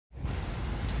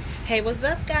Hey, what's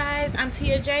up, guys? I'm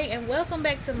Tia J, and welcome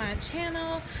back to my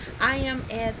channel. I am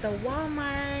at the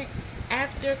Walmart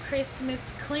after Christmas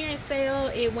clearance sale.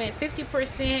 It went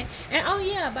 50%. And oh,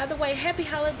 yeah, by the way, happy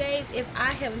holidays if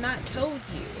I have not told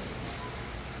you.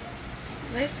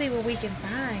 Let's see what we can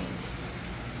find.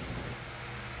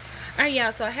 Alright,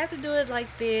 y'all, so I have to do it like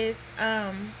this.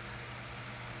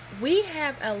 We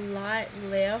have a lot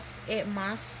left at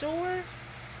my store,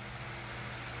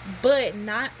 but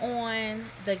not on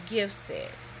the gift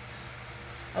sets.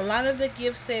 A lot of the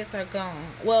gift sets are gone.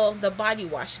 Well, the body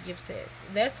wash gift sets.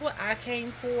 That's what I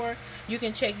came for. You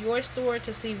can check your store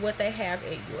to see what they have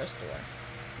at your store.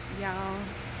 Y'all,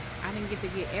 I didn't get to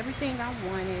get everything I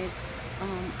wanted.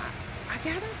 I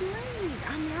got up late.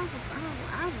 I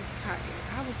was tired.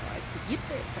 I was like, forget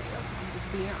that sale. I'm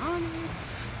just being honest.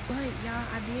 But y'all,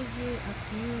 I did get a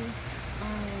few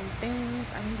things.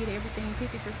 I didn't get everything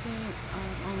 50%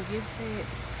 on gift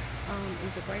sets.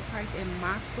 It's a great price in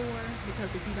my store because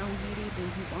if you don't get it, then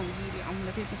you won't get it on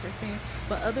the 50%.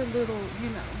 But other little,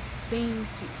 things,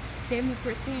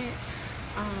 70%.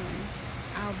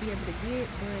 I'll be able to get,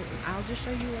 but I'll just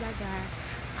show you what I got.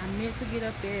 I meant to get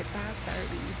up there at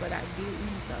 5:30, but I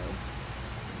didn't, so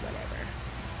whatever.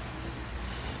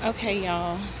 Okay,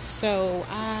 y'all. So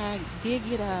I did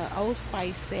get a Old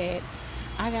Spice set.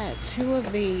 I got two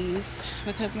of these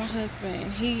because my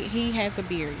husband, he has a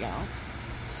beard, y'all.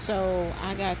 So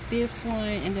I got this one,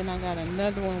 and then I got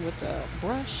another one with a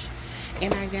brush,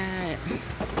 and I got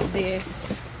this,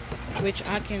 which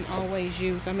I can always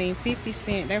use. I mean, 50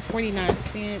 cents, they're 49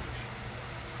 cents.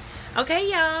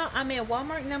 Okay, y'all, I'm at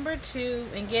Walmart number 2,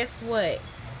 and guess what?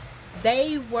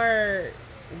 They were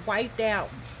wiped out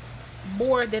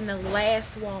more than the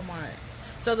last Walmart.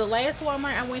 So the last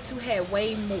Walmart I went to had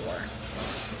way more.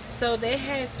 So they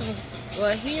had some,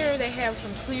 well, here they have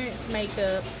some clearance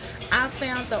makeup. I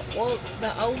found the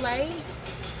Olay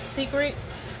Secret.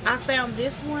 I found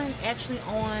this one actually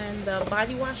on the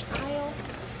body wash aisle,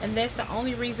 and that's the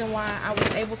only reason why I was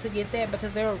able to get that,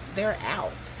 because they're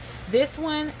out. This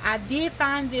one, I did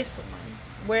find this one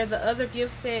where the other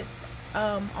gift sets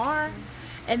are,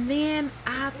 and then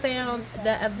I found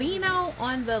the Aveeno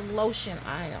on the lotion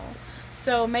aisle.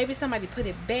 So maybe somebody put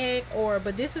it back,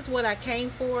 but this is what I came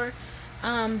for.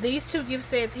 These two gift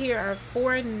sets here are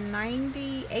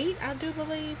 $4.98, I do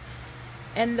believe,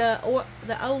 and the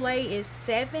Olay is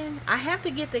 $7. I have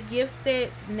to get the gift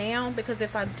sets now because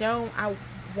if I don't, I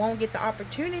won't get the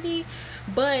opportunity.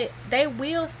 But they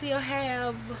will still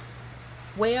have,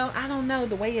 well, I don't know,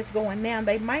 the way it's going now,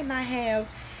 they might not have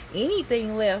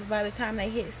anything left by the time they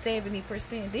hit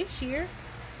 70% this year.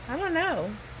 I don't know.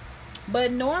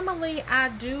 But normally I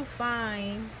do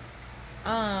find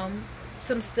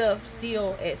some stuff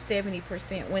still at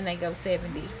 70% when they go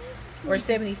 70 or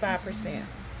 75%.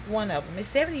 One of them is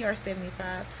 70 or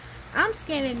 75. I'm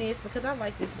scanning this because I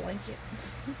like this blanket.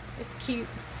 It's cute.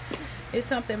 It's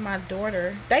something my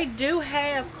daughter, they do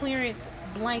have clearance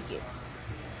blankets,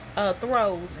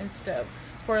 throws and stuff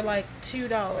for like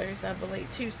 $2, I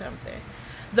believe, 2 something.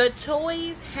 The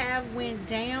toys have went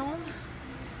down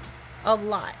a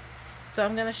lot. So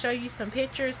I'm going to show you some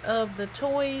pictures of the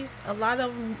toys. A lot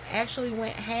of them actually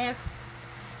went half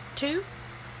too.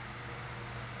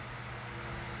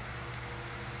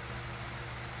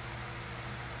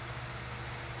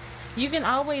 You can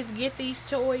always get these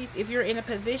toys if you're in a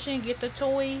position. Get the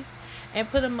toys and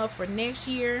put them up for next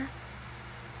year.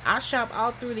 I shop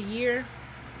all through the year.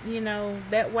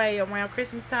 That way around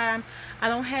Christmas time, I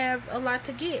don't have a lot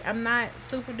to get. I'm not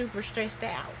super duper stressed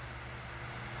out.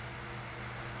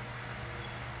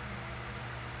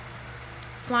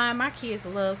 Slime, my kids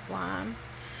love slime.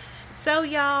 So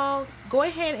y'all, go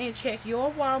ahead and check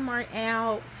your Walmart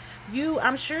out.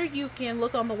 I'm sure you can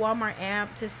look on the Walmart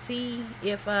app to see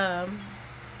if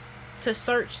to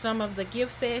search some of the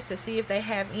gift sets to see if they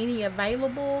have any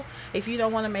available, if you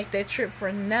don't want to make that trip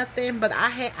for nothing. But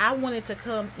I wanted to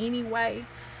come anyway.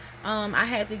 I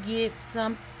had to get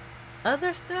some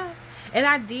other stuff, and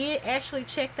I did actually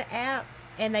check the app,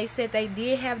 and they said they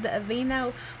did have the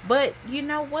Aveeno. But you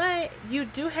know what, you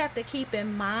do have to keep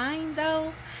in mind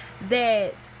though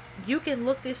that you can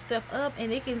look this stuff up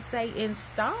and it can say in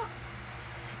stock,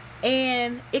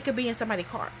 and it could be in somebody's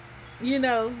cart,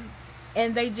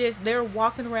 and they're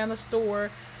walking around the store.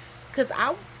 Because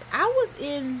I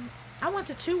went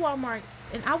to 2 Walmarts,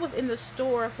 and I was in the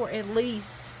store for at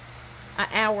least an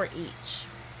hour each.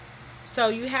 So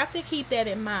you have to keep that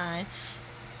in mind.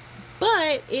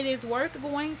 But it is worth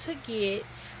going to get.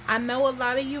 I know a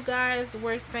lot of you guys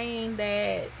were saying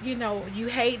that, you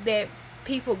hate that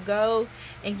people go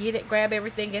and grab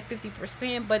everything at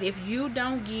 50%. But if you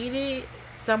don't get it,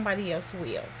 somebody else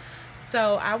will.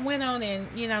 So I went on and,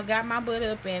 got my butt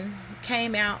up and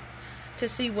came out to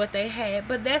see what they had.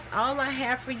 But that's all I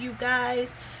have for you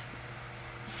guys.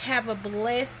 Have a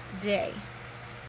blessed day.